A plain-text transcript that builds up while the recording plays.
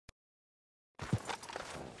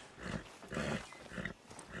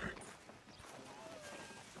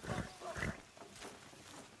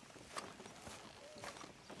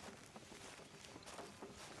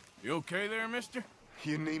You okay there, mister?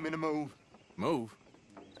 You need me to move? Move?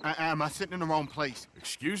 Am I sitting in the wrong place?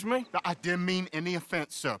 Excuse me? I didn't mean any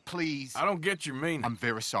offense, sir. Please. I don't get your meaning. I'm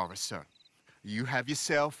very sorry, sir. You have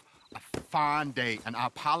yourself a fine day, and I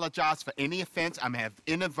apologize for any offense I may have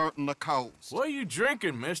inadvertently caused. What are you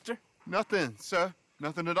drinking, mister? Nothing, sir.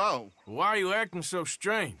 Nothing at all. Why are you acting so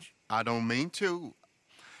strange? I don't mean to.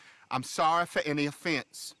 I'm sorry for any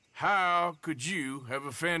offense. How could you have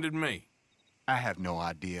offended me? I have no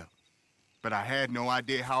idea. But I had no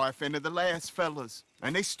idea how I offended the last fellas.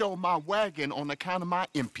 And they stole my wagon on account of my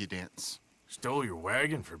impudence. Stole your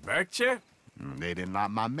wagon for back check? They didn't like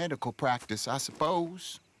my medical practice, I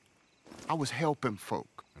suppose. I was helping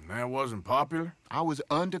folk. And that wasn't popular? I was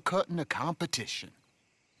undercutting the competition.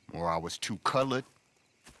 Or I was too colored.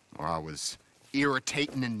 Or I was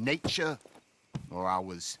irritating in nature. Or I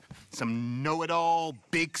was some know-it-all,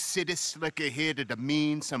 big city slicker here to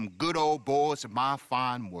demean some good old boys of my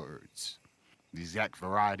fine words. The exact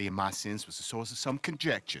variety of my sins was the source of some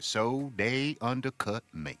conjecture, so they undercut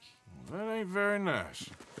me. Well, that ain't very nice.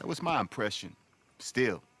 That was my impression.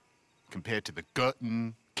 Still, compared to the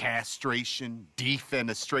gutting, castration,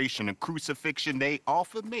 defenestration, and crucifixion they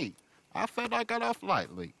offered me, I felt I got off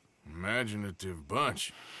lightly. Imaginative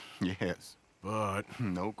bunch. Yes. But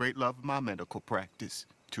no great love of my medical practice.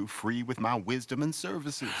 Too free with my wisdom and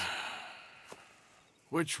services.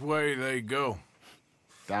 which way they go?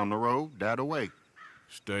 Down the road, that away.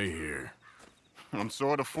 Stay here. I'm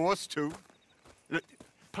sort of forced to.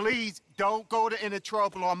 Please, don't go to any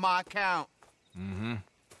trouble on my account. Mm-hmm.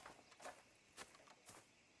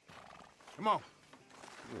 Come on.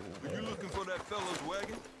 Are you looking for that fella's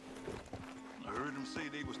wagon? I heard him say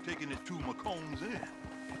they was taking it to McComb's Inn.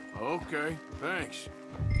 Okay, thanks.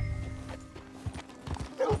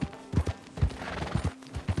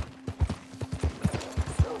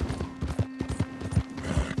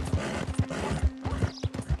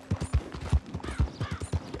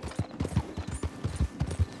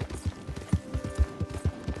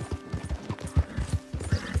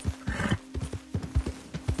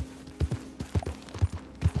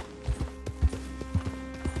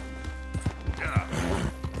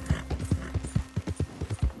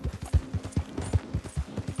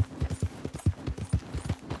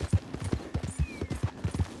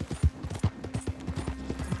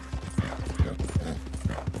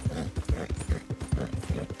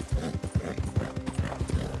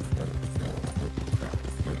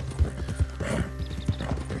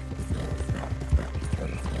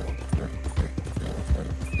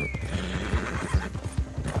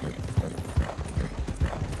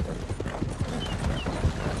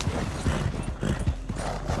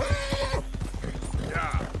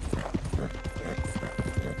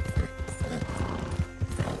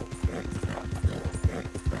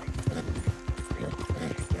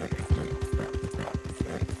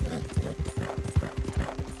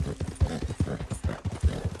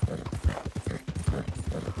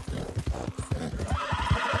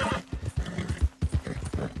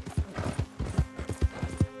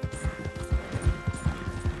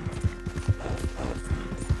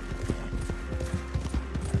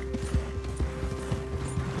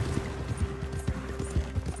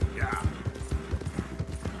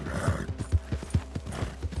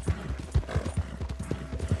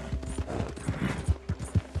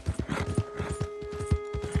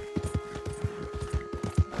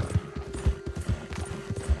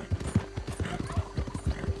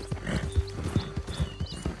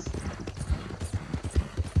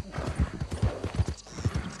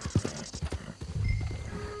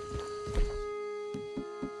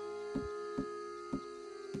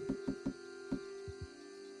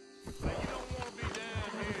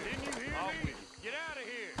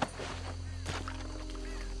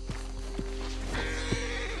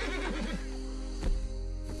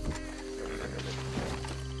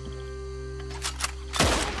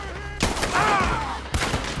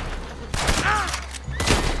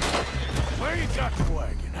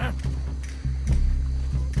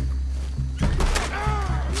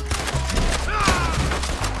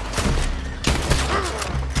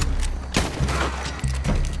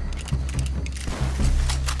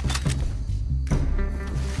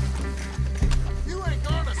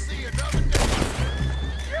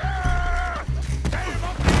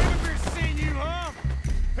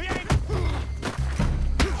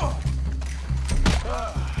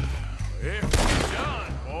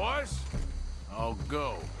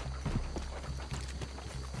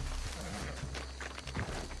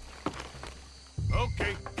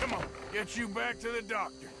 Get you back to the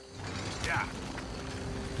doctor. Yeah.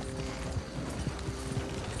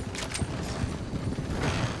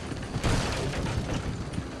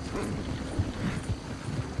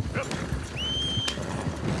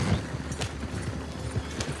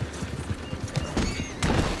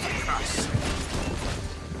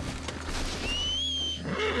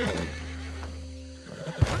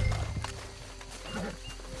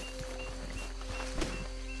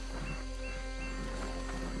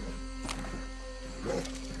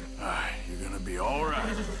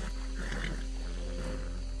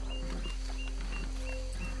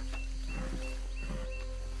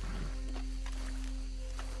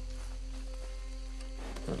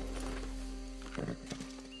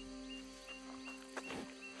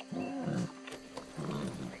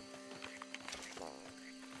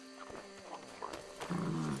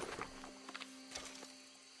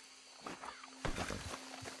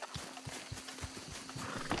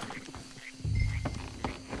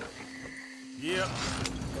 Yep.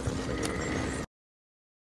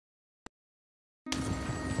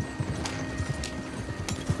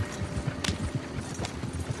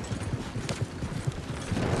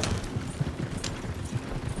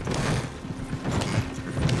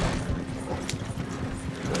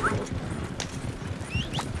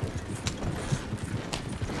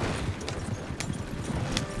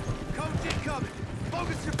 Coach incoming!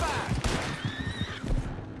 Focus your back!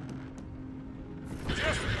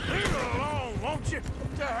 Just leave it alone, won't you?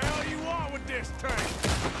 What the hell you want with this tank?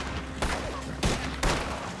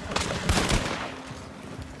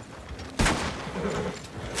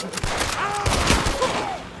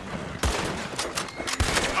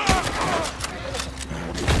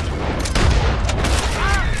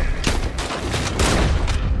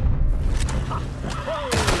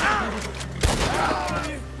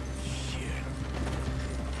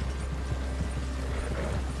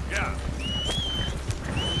 Yeah. Yeah.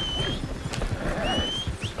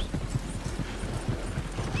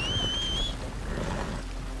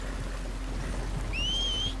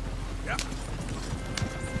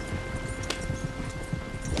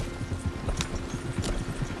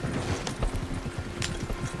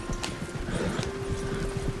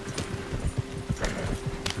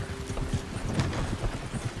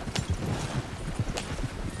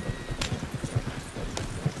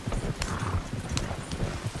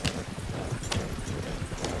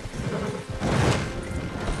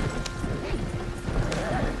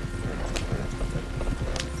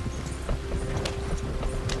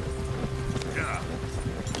 Yeah.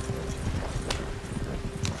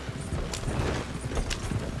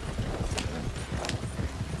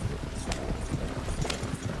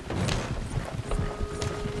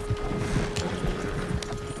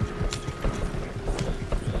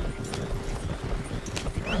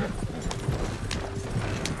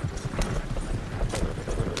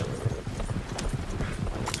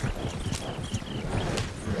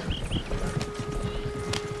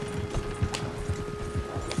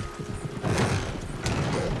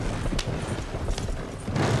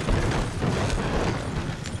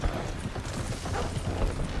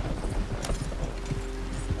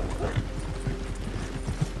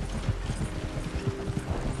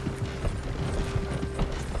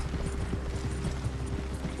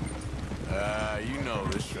 You know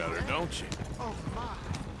this fella, don't you? Oh,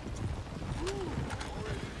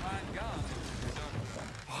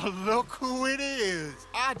 look who it is.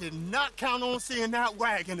 I did not count on seeing that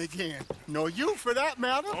wagon again. Nor you, for that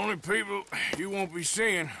matter. Only people you won't be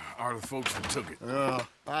seeing are the folks that took it.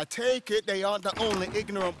 I take it they aren't the only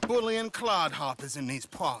ignorant bullying clodhoppers in these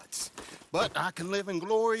parts. But I can live in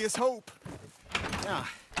glorious hope. Now,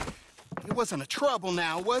 it wasn't a trouble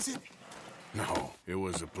now, was it? No, it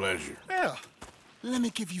was a pleasure. Well, let me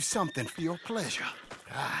give you something for your pleasure.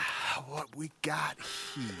 What we got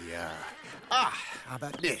here. How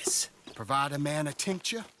about this? Provide a man a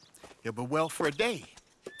tincture, he'll be well for a day.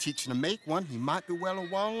 Teach him to make one, he might be well a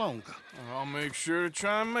while longer. I'll make sure to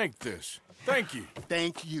try and make this. Thank you.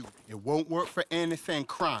 Thank you. It won't work for anything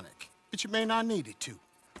chronic, but you may not need it to.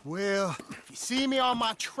 Well, if you see me on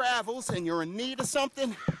my travels and you're in need of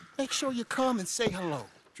something, make sure you come and say hello.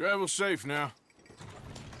 Travel safe now.